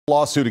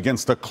Lawsuit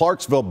against the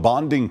Clarksville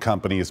bonding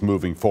company is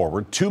moving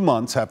forward 2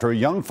 months after a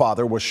young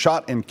father was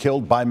shot and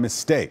killed by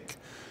mistake.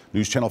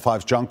 News Channel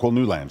 5's Jonquil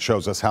Newland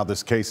shows us how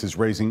this case is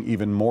raising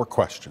even more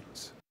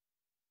questions.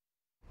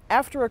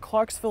 After a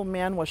Clarksville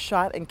man was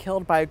shot and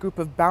killed by a group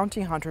of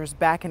bounty hunters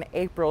back in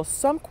April,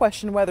 some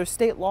question whether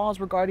state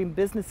laws regarding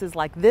businesses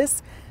like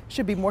this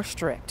should be more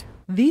strict.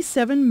 These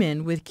 7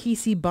 men with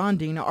Kesey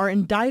Bonding are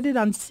indicted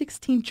on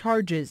 16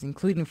 charges,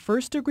 including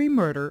first-degree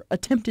murder,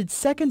 attempted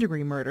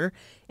second-degree murder,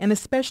 and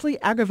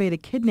especially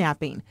aggravated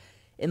kidnapping.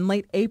 In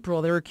late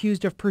April, they're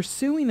accused of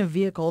pursuing a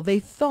vehicle they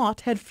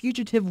thought had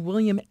fugitive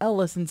William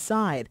Ellis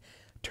inside.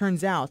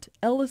 Turns out,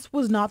 Ellis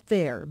was not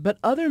there, but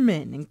other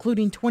men,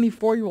 including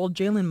 24-year-old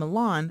Jalen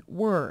Milan,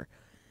 were.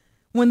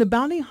 When the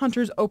bounty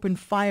hunters opened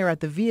fire at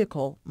the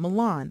vehicle,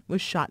 Milan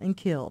was shot and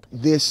killed.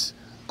 This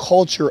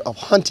culture of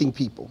hunting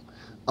people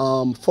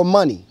for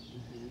money,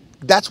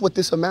 that's what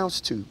this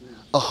amounts to,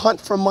 a hunt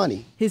for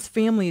money. His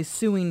family is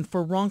suing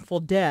for wrongful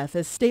death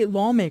as state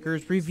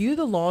lawmakers review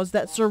the laws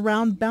that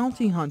surround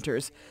bounty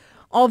hunters.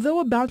 Although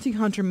a bounty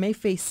hunter may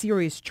face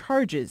serious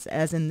charges,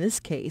 as in this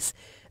case,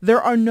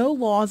 there are no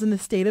laws in the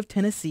state of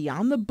Tennessee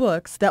on the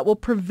books that will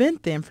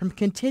prevent them from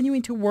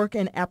continuing to work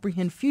and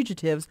apprehend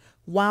fugitives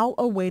while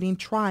awaiting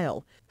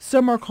trial.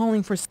 Some are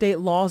calling for state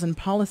laws and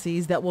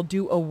policies that will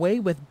do away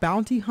with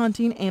bounty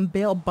hunting and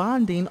bail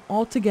bonding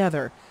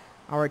altogether.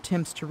 Our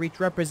attempts to reach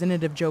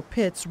Representative Joe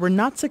Pitts were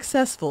not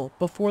successful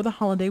before the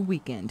holiday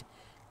weekend.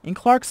 In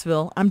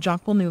Clarksville, I'm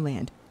Jonquil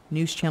Newland,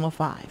 News Channel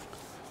 5.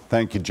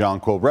 Thank you,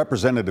 Jonquil.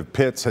 Representative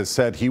Pitts has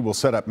said he will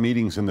set up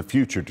meetings in the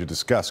future to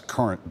discuss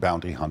current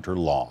bounty hunter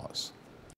laws.